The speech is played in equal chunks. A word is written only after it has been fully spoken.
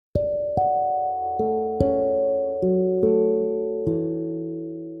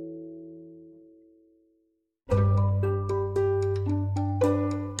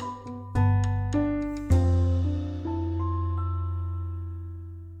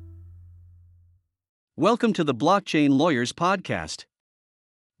Welcome to the Blockchain Lawyers Podcast.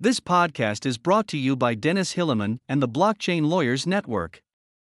 This podcast is brought to you by Dennis Hilleman and the Blockchain Lawyers Network.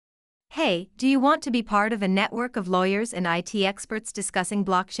 Hey, do you want to be part of a network of lawyers and IT experts discussing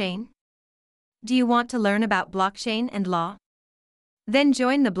blockchain? Do you want to learn about blockchain and law? Then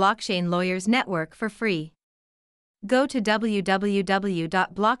join the Blockchain Lawyers Network for free. Go to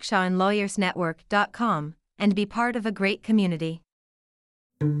www.blockchainlawyersnetwork.com and be part of a great community.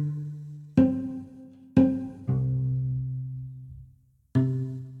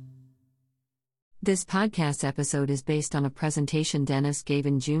 This podcast episode is based on a presentation Dennis gave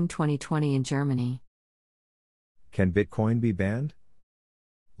in June 2020 in Germany. Can Bitcoin be banned?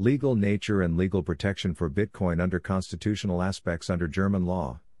 Legal nature and legal protection for Bitcoin under constitutional aspects under German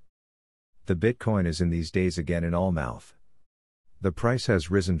law. The Bitcoin is in these days again in all mouth. The price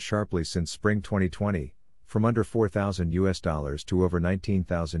has risen sharply since spring 2020, from under $4,000 to over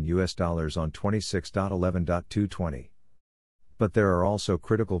 $19,000 on 26.11.220. But there are also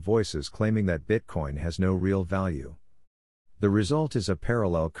critical voices claiming that Bitcoin has no real value. The result is a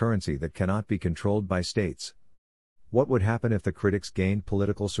parallel currency that cannot be controlled by states. What would happen if the critics gained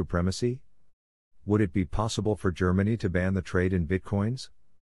political supremacy? Would it be possible for Germany to ban the trade in Bitcoins?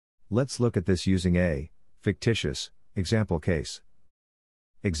 Let's look at this using a fictitious example case.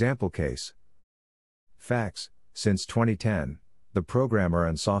 Example case. Facts: since 2010, the programmer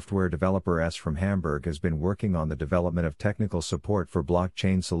and software developer S from Hamburg has been working on the development of technical support for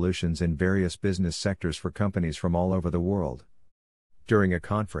blockchain solutions in various business sectors for companies from all over the world. During a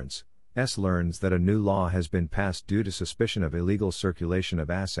conference, S learns that a new law has been passed due to suspicion of illegal circulation of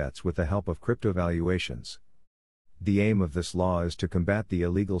assets with the help of crypto valuations. The aim of this law is to combat the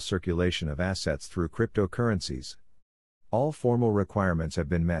illegal circulation of assets through cryptocurrencies. All formal requirements have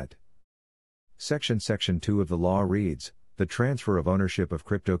been met. Section 2 of the law reads, "The transfer of ownership of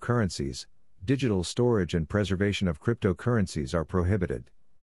cryptocurrencies, digital storage and preservation of cryptocurrencies are prohibited."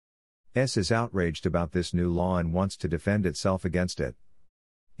 S is outraged about this new law and wants to defend itself against it.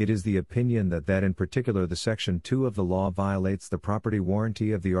 It is the opinion that in particular the Section 2 of the law violates the property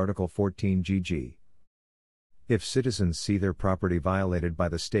warranty of the Article 14 GG. If citizens see their property violated by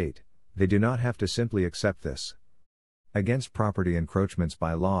the state, they do not have to simply accept this. Against property encroachments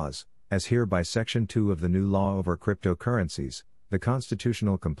by laws, as here by Section 2 of the new law over cryptocurrencies, the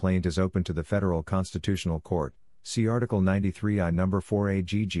constitutional complaint is open to the Federal Constitutional Court, see Article 93 I No. 4A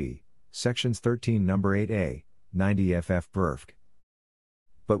GG, Sections 13 No. 8A, 90 FF Berfg.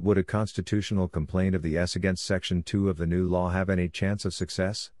 But would a constitutional complaint of the S against Section 2 of the new law have any chance of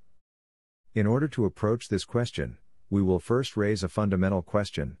success? In order to approach this question, we will first raise a fundamental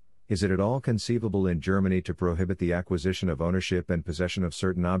question: is it at all conceivable in Germany to prohibit the acquisition of ownership and possession of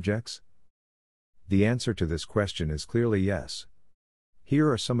certain objects? The answer to this question is clearly yes. Here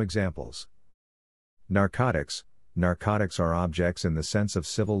are some examples. Narcotics. Narcotics are objects in the sense of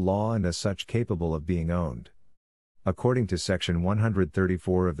civil law and as such capable of being owned. According to Section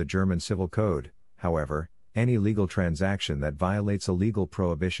 134 of the German Civil Code, however, any legal transaction that violates a legal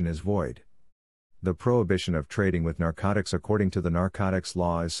prohibition is void. The prohibition of trading with narcotics according to the narcotics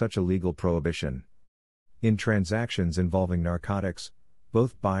law is such a legal prohibition. In transactions involving narcotics,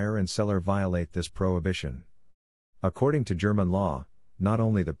 both buyer and seller violate this prohibition. According to German law, not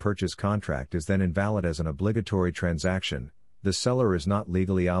only the purchase contract is then invalid as an obligatory transaction, the seller is not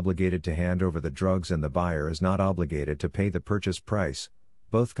legally obligated to hand over the drugs and the buyer is not obligated to pay the purchase price.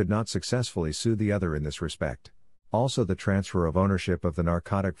 Both could not successfully sue the other in this respect. Also, the transfer of ownership of the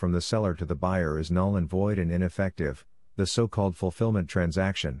narcotic from the seller to the buyer is null and void and ineffective, the so-called fulfillment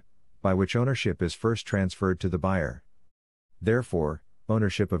transaction, by which ownership is first transferred to the buyer. Therefore,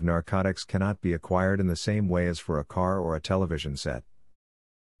 ownership of narcotics cannot be acquired in the same way as for a car or a television set.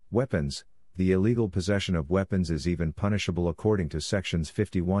 Weapons. The illegal possession of weapons is even punishable according to Sections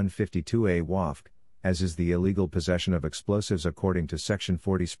 51-52a WAFG, as is the illegal possession of explosives according to Section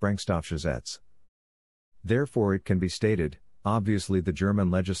 40 Sprengstoffgesetz. Therefore it can be stated, obviously the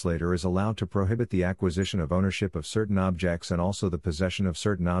German legislator is allowed to prohibit the acquisition of ownership of certain objects and also the possession of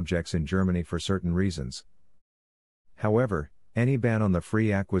certain objects in Germany for certain reasons. However, any ban on the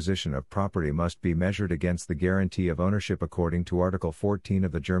free acquisition of property must be measured against the guarantee of ownership according to Article 14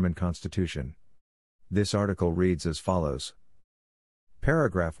 of the German Constitution. This article reads as follows.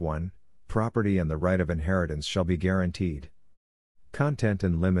 Paragraph 1. Property and the right of inheritance shall be guaranteed. Content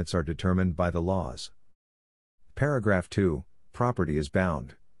and limits are determined by the laws. Paragraph 2. Property is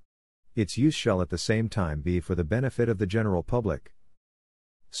bound. Its use shall at the same time be for the benefit of the general public.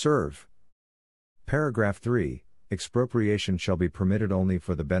 Serve. Paragraph 3. Expropriation shall be permitted only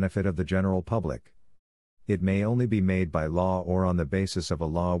for the benefit of the general public. It may only be made by law or on the basis of a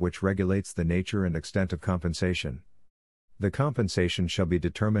law which regulates the nature and extent of compensation. The compensation shall be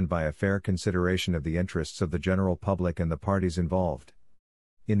determined by a fair consideration of the interests of the general public and the parties involved.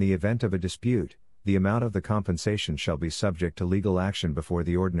 In the event of a dispute, the amount of the compensation shall be subject to legal action before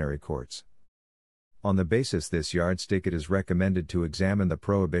the ordinary courts. On the basis this yardstick, it is recommended to examine the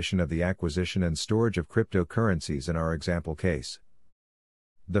prohibition of the acquisition and storage of cryptocurrencies in our example case.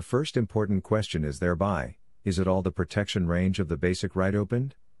 The first important question is thereby, is at all the protection range of the basic right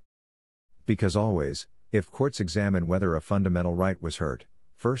opened? Because always, if courts examine whether a fundamental right was hurt,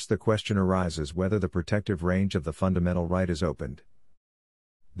 first the question arises whether the protective range of the fundamental right is opened.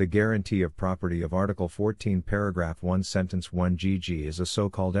 The guarantee of property of Article 14, Paragraph 1, Sentence 1 GG is a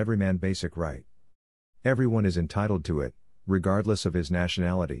so-called everyman basic right. Everyone is entitled to it, regardless of his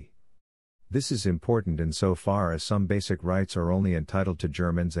nationality. This is important insofar as some basic rights are only entitled to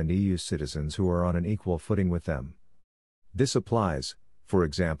Germans and EU citizens who are on an equal footing with them. This applies, for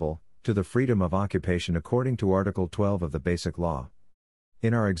example, to the freedom of occupation according to Article 12 of the Basic Law.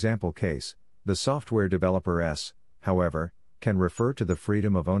 In our example case, the software developer S, however, can refer to the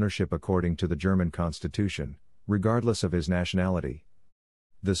freedom of ownership according to the German Constitution, regardless of his nationality.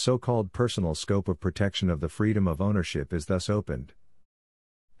 The so-called personal scope of protection of the freedom of ownership is thus opened.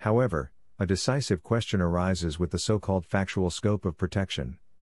 However, a decisive question arises with the so-called factual scope of protection.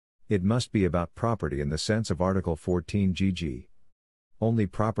 It must be about property in the sense of Article 14 GG. Only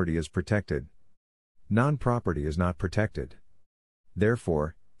property is protected. Non-property is not protected.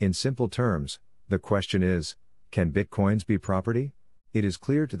 Therefore, in simple terms, the question is, can bitcoins be property? It is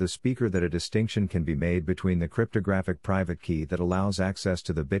clear to the speaker that a distinction can be made between the cryptographic private key that allows access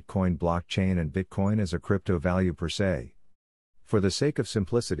to the Bitcoin blockchain and Bitcoin as a crypto value per se. For the sake of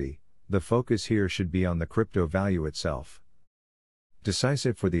simplicity, the focus here should be on the crypto value itself.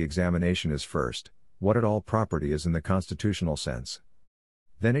 Decisive for the examination is first, what at all property is in the constitutional sense.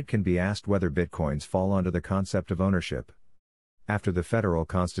 Then it can be asked whether bitcoins fall under the concept of ownership. After the Federal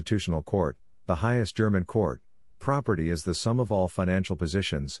Constitutional Court, the highest German court, property is the sum of all financial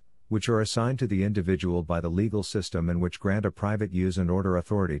positions, which are assigned to the individual by the legal system and which grant a private use and order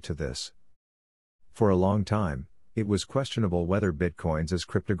authority to this. For a long time, it was questionable whether bitcoins as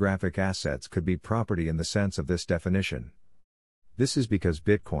cryptographic assets could be property in the sense of this definition. This is because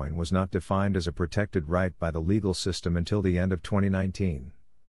Bitcoin was not defined as a protected right by the legal system until the end of 2019.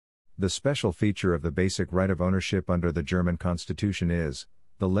 The special feature of the basic right of ownership under the German Constitution is,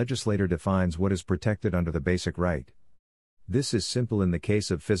 the legislator defines what is protected under the basic right. This is simple in the case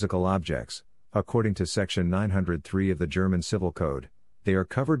of physical objects. According to Section 903 of the German Civil Code, they are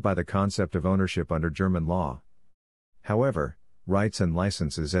covered by the concept of ownership under German law. However, rights and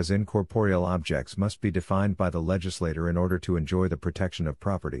licenses as incorporeal objects must be defined by the legislator in order to enjoy the protection of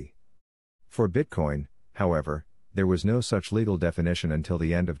property. For Bitcoin, however, there was no such legal definition until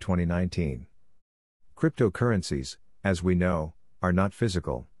the end of 2019. Cryptocurrencies, as we know, are not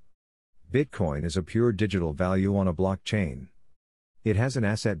physical. Bitcoin is a pure digital value on a blockchain. It has an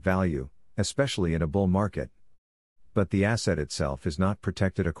asset value, especially in a bull market. But the asset itself is not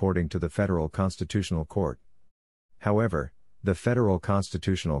protected according to the Federal Constitutional Court. However, the Federal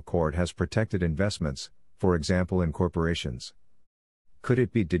Constitutional Court has protected investments, for example in corporations. Could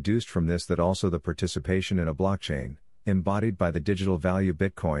it be deduced from this that also the participation in a blockchain, embodied by the digital value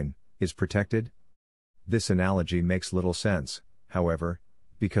Bitcoin, is protected? This analogy makes little sense, however,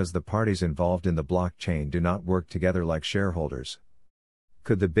 because the parties involved in the blockchain do not work together like shareholders.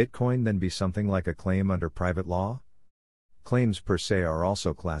 Could the Bitcoin then be something like a claim under private law? Claims per se are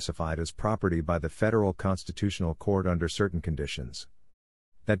also classified as property by the Federal Constitutional Court under certain conditions.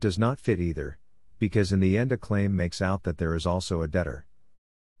 That does not fit either, because in the end a claim makes out that there is also a debtor.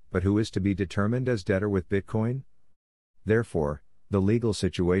 But who is to be determined as debtor with Bitcoin? Therefore, the legal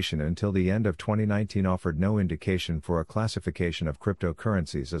situation until the end of 2019 offered no indication for a classification of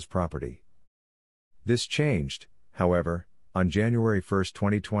cryptocurrencies as property. This changed, however, on January 1,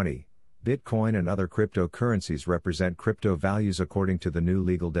 2020. Bitcoin and other cryptocurrencies represent crypto values according to the new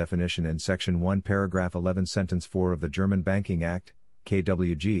legal definition in Section 1, Paragraph 11, Sentence 4 of the German Banking Act,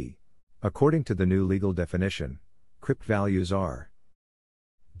 KWG. According to the new legal definition, crypt values are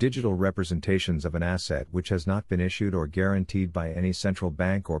digital representations of an asset which has not been issued or guaranteed by any central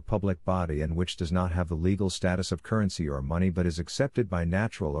bank or public body and which does not have the legal status of currency or money but is accepted by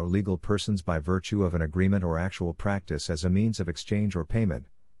natural or legal persons by virtue of an agreement or actual practice as a means of exchange or payment,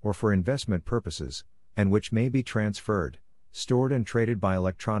 or for investment purposes, and which may be transferred, stored and traded by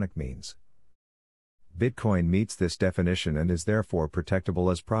electronic means. Bitcoin meets this definition and is therefore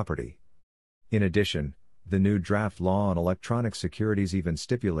protectable as property. In addition, the new draft law on electronic securities even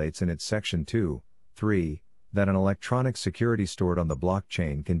stipulates in its Section 2, 3. That an electronic security stored on the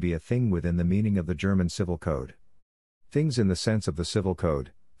blockchain can be a thing within the meaning of the German Civil Code. Things in the sense of the Civil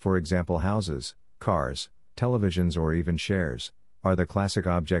Code, for example houses, cars, televisions or even shares, are the classic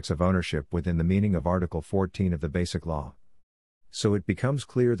objects of ownership within the meaning of Article 14 of the Basic Law. So it becomes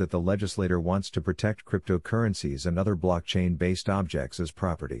clear that the legislator wants to protect cryptocurrencies and other blockchain-based objects as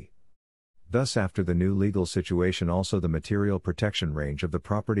property. Thus, after the new legal situation, also the material protection range of the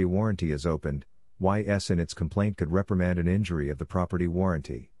property warranty is opened. YS in its complaint could reprimand an injury of the property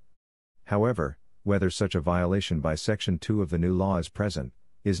warranty. However, whether such a violation by Section 2 of the new law is present,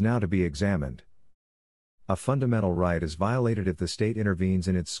 is now to be examined. A fundamental right is violated if the state intervenes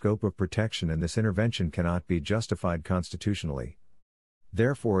in its scope of protection, and this intervention cannot be justified constitutionally.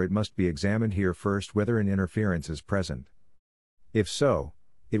 Therefore, it must be examined here first whether an interference is present. If so,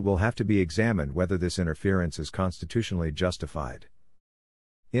 it will have to be examined whether this interference is constitutionally justified.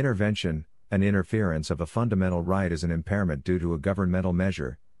 Intervention. An interference of a fundamental right is an impairment due to a governmental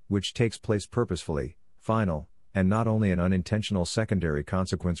measure, which takes place purposefully, final, and not only an unintentional secondary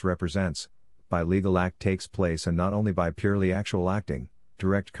consequence represents, by legal act takes place and not only by purely actual acting,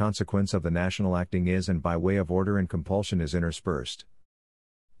 direct consequence of the national acting is and by way of order and compulsion is interspersed.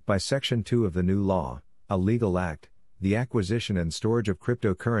 By Section 2 of the new law, a legal act, the acquisition and storage of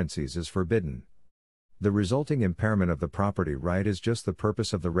cryptocurrencies is forbidden. The resulting impairment of the property right is just the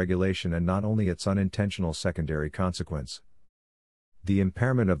purpose of the regulation and not only its unintentional secondary consequence. The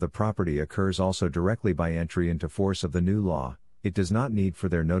impairment of the property occurs also directly by entry into force of the new law. It does not need for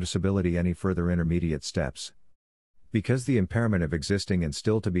their noticeability any further intermediate steps. Because the impairment of existing and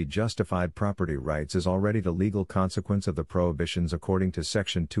still to be justified property rights is already the legal consequence of the prohibitions according to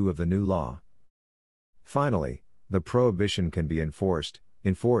Section 2 of the new law. Finally, the prohibition can be enforced,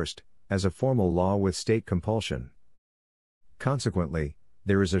 as a formal law with state compulsion. Consequently,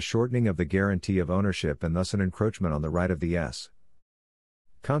 there is a shortening of the guarantee of ownership and thus an encroachment on the right of the S.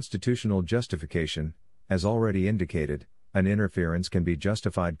 Constitutional justification. As already indicated, an interference can be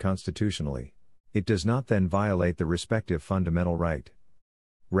justified constitutionally. It does not then violate the respective fundamental right.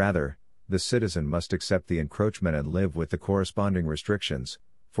 Rather, the citizen must accept the encroachment and live with the corresponding restrictions,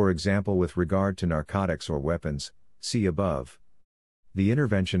 for example with regard to narcotics or weapons, see above. The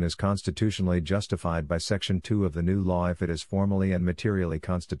intervention is constitutionally justified by Section 2 of the new law if it is formally and materially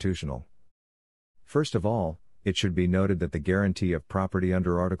constitutional. First of all, it should be noted that the guarantee of property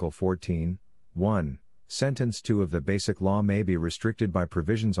under Article 14, 1, Sentence 2 of the Basic Law may be restricted by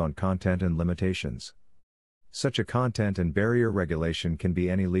provisions on content and limitations. Such a content and barrier regulation can be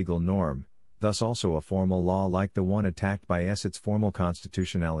any legal norm, thus also a formal law like the one attacked by S. Its formal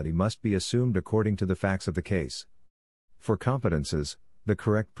constitutionality must be assumed according to the facts of the case. For competences, the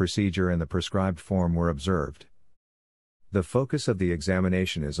correct procedure and the prescribed form were observed. The focus of the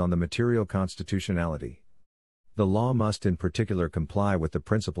examination is on the material constitutionality. The law must in particular comply with the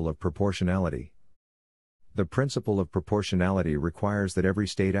principle of proportionality. The principle of proportionality requires that every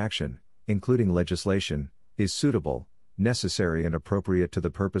state action, including legislation, is suitable, necessary and appropriate to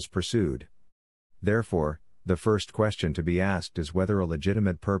the purpose pursued. Therefore, the first question to be asked is whether a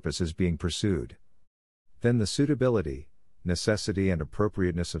legitimate purpose is being pursued. Then the suitability, necessity and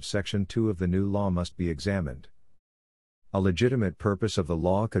appropriateness of Section 2 of the new law must be examined. A legitimate purpose of the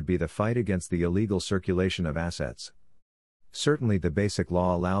law could be the fight against the illegal circulation of assets. Certainly the Basic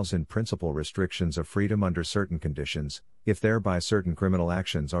Law allows in principle restrictions of freedom under certain conditions, if thereby certain criminal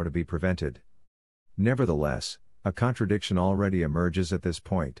actions are to be prevented. Nevertheless, a contradiction already emerges at this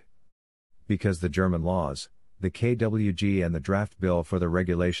point. Because the German laws, the KWG and the draft bill for the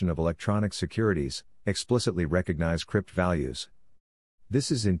regulation of electronic securities, explicitly recognize crypt values.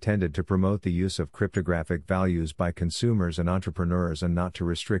 This is intended to promote the use of cryptographic values by consumers and entrepreneurs and not to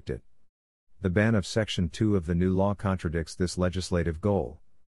restrict it. The ban of Section 2 of the new law contradicts this legislative goal.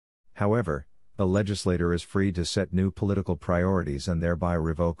 However, the legislator is free to set new political priorities and thereby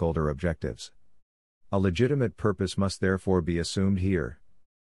revoke older objectives. A legitimate purpose must therefore be assumed here.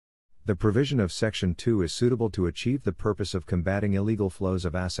 The provision of Section 2 is suitable to achieve the purpose of combating illegal flows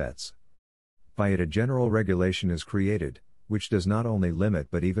of assets. By it a general regulation is created, which does not only limit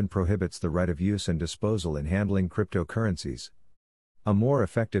but even prohibits the right of use and disposal in handling cryptocurrencies. A more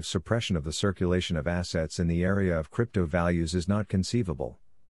effective suppression of the circulation of assets in the area of crypto values is not conceivable.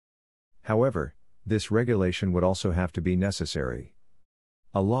 However, this regulation would also have to be necessary.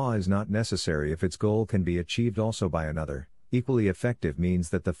 A law is not necessary if its goal can be achieved also by another, equally effective means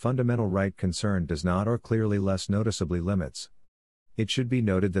that the fundamental right concerned does not or clearly less noticeably limits. It should be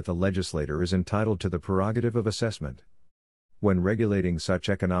noted that the legislator is entitled to the prerogative of assessment. When regulating such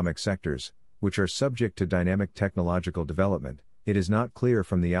economic sectors, which are subject to dynamic technological development, It is not clear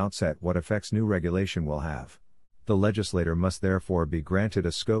from the outset what effects new regulation will have. The legislator must therefore be granted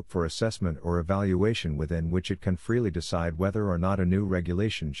a scope for assessment or evaluation within which it can freely decide whether or not a new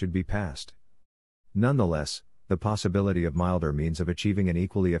regulation should be passed. Nonetheless, the possibility of milder means of achieving an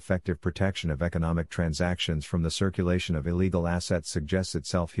equally effective protection of economic transactions from the circulation of illegal assets suggests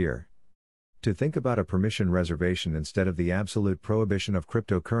itself here. To think about a permission reservation instead of the absolute prohibition of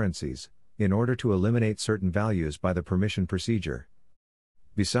cryptocurrencies, in order to eliminate certain values by the permission procedure.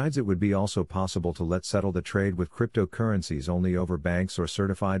 Besides, it would be also possible to let settle the trade with cryptocurrencies only over banks or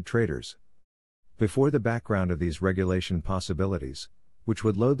certified traders. Before the background of these regulation possibilities, which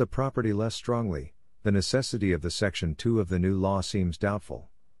would load the property less strongly, the necessity of the Section 2 of the new law seems doubtful.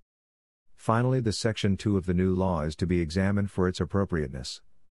 Finally, the Section 2 of the new law is to be examined for its appropriateness.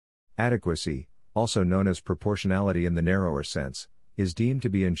 Adequacy, also known as proportionality in the narrower sense, is deemed to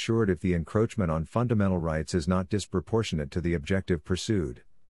be ensured if the encroachment on fundamental rights is not disproportionate to the objective pursued.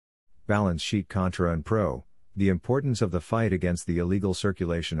 Balance sheet contra and pro, the importance of the fight against the illegal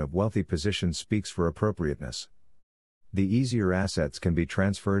circulation of wealthy positions speaks for appropriateness. The easier assets can be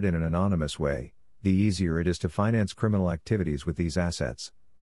transferred in an anonymous way, the easier it is to finance criminal activities with these assets.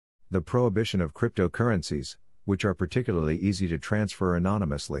 The prohibition of cryptocurrencies, which are particularly easy to transfer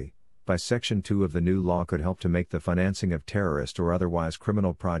anonymously, by Section 2 of the new law could help to make the financing of terrorist or otherwise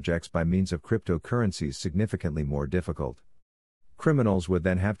criminal projects by means of cryptocurrencies significantly more difficult. Criminals would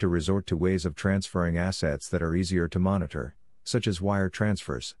then have to resort to ways of transferring assets that are easier to monitor, such as wire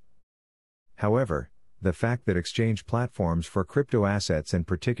transfers. However, the fact that exchange platforms for crypto assets in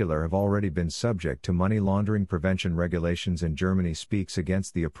particular have already been subject to money laundering prevention regulations in Germany speaks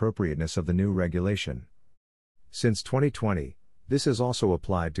against the appropriateness of the new regulation. Since 2020, this is also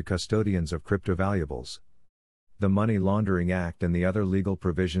applied to custodians of crypto valuables. The Money Laundering Act and the other legal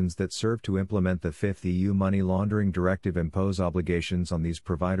provisions that serve to implement the Fifth EU Money Laundering Directive impose obligations on these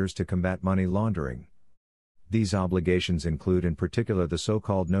providers to combat money laundering. These obligations include in particular the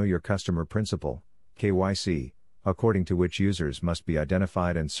so-called Know Your Customer principle, KYC, according to which users must be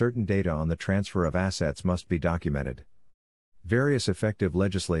identified and certain data on the transfer of assets must be documented. Various effective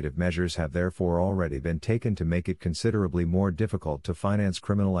legislative measures have therefore already been taken to make it considerably more difficult to finance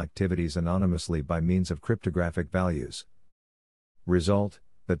criminal activities anonymously by means of cryptographic values. Result: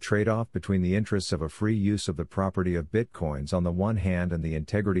 the trade-off between the interests of a free use of the property of bitcoins on the one hand and the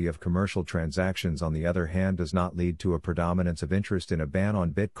integrity of commercial transactions on the other hand does not lead to a predominance of interest in a ban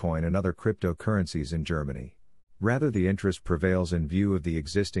on Bitcoin and other cryptocurrencies in Germany. Rather, the interest prevails in view of the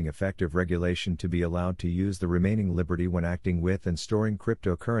existing effective regulation to be allowed to use the remaining liberty when acting with and storing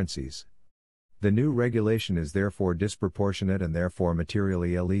cryptocurrencies. The new regulation is therefore disproportionate and therefore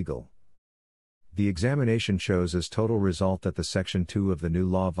materially illegal. The examination shows as total result that the Section 2 of the new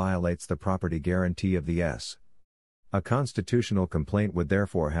law violates the property guarantee of the S. A constitutional complaint would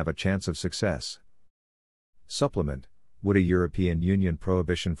therefore have a chance of success. Supplement: would a European Union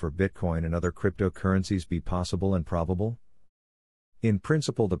prohibition for Bitcoin and other cryptocurrencies be possible and probable? In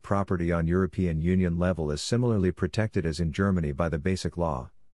principle, the property on European Union level is similarly protected as in Germany by the Basic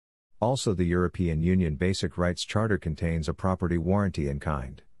Law. Also, the European Union Basic Rights Charter contains a property warranty in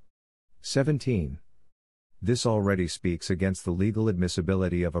kind. 17. This already speaks against the legal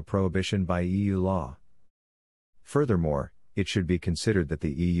admissibility of a prohibition by EU law. Furthermore, it should be considered that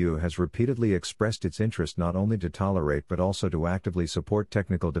the EU has repeatedly expressed its interest not only to tolerate but also to actively support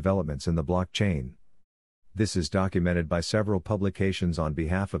technical developments in the blockchain. This is documented by several publications on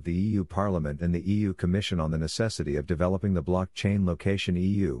behalf of the EU Parliament and the EU Commission on the necessity of developing the blockchain location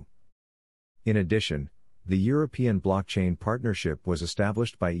EU. In addition, the European Blockchain Partnership was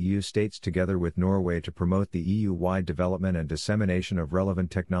established by EU states together with Norway to promote the EU-wide development and dissemination of relevant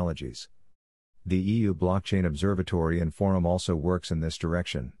technologies. The EU Blockchain Observatory and Forum also works in this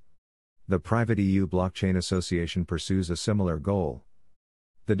direction. The private EU Blockchain Association pursues a similar goal.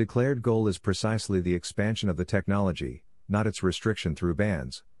 The declared goal is precisely the expansion of the technology, not its restriction through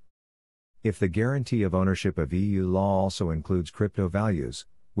bans. If the guarantee of ownership of EU law also includes crypto values,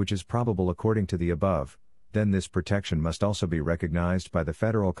 which is probable according to the above, then this protection must also be recognized by the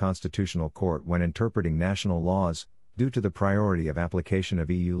Federal Constitutional Court when interpreting national laws, due to the priority of application of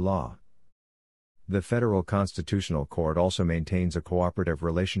EU law. The Federal Constitutional Court also maintains a cooperative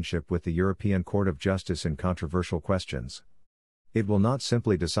relationship with the European Court of Justice in controversial questions. It will not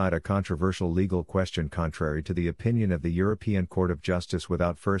simply decide a controversial legal question contrary to the opinion of the European Court of Justice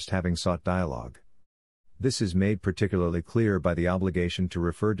without first having sought dialogue. This is made particularly clear by the obligation to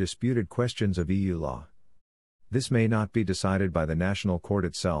refer disputed questions of EU law. This may not be decided by the national court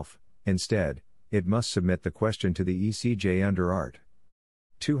itself; instead, it must submit the question to the ECJ under Art.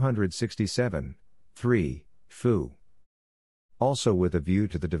 267. 3. Fu. Also, with a view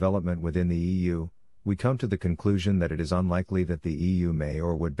to the development within the EU, we come to the conclusion that it is unlikely that the EU may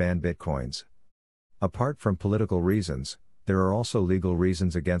or would ban bitcoins. Apart from political reasons, there are also legal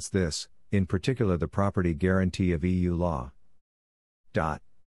reasons against this, in particular the property guarantee of EU law.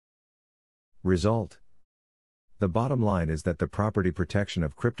 Result: the bottom line is that the property protection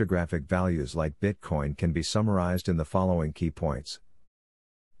of cryptographic values like Bitcoin can be summarized in the following key points.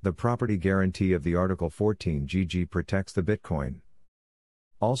 The property guarantee of the Article 14 GG protects the Bitcoin.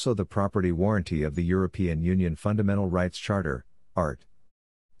 Also, the property warranty of the European Union Fundamental Rights Charter, Art.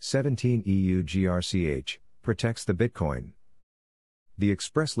 17 EU GRCH, protects the Bitcoin. The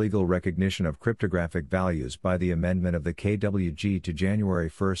express legal recognition of cryptographic values by the amendment of the KWG to January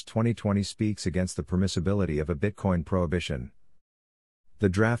 1, 2020 speaks against the permissibility of a Bitcoin prohibition. The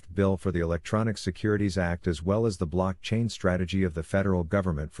draft bill for the Electronic Securities Act as well as the blockchain strategy of the federal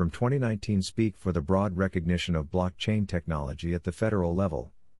government from 2019 speak for the broad recognition of blockchain technology at the federal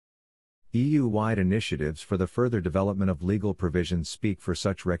level. EU-wide initiatives for the further development of legal provisions speak for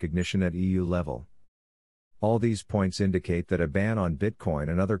such recognition at EU level. All these points indicate that a ban on Bitcoin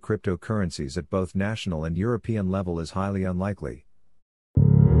and other cryptocurrencies at both national and European level is highly unlikely.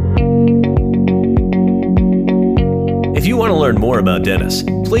 If you want to learn more about Dennis,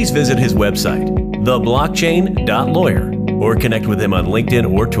 please visit his website, theblockchain.lawyer, or connect with him on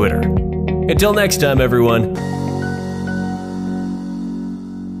LinkedIn or Twitter. Until next time, everyone.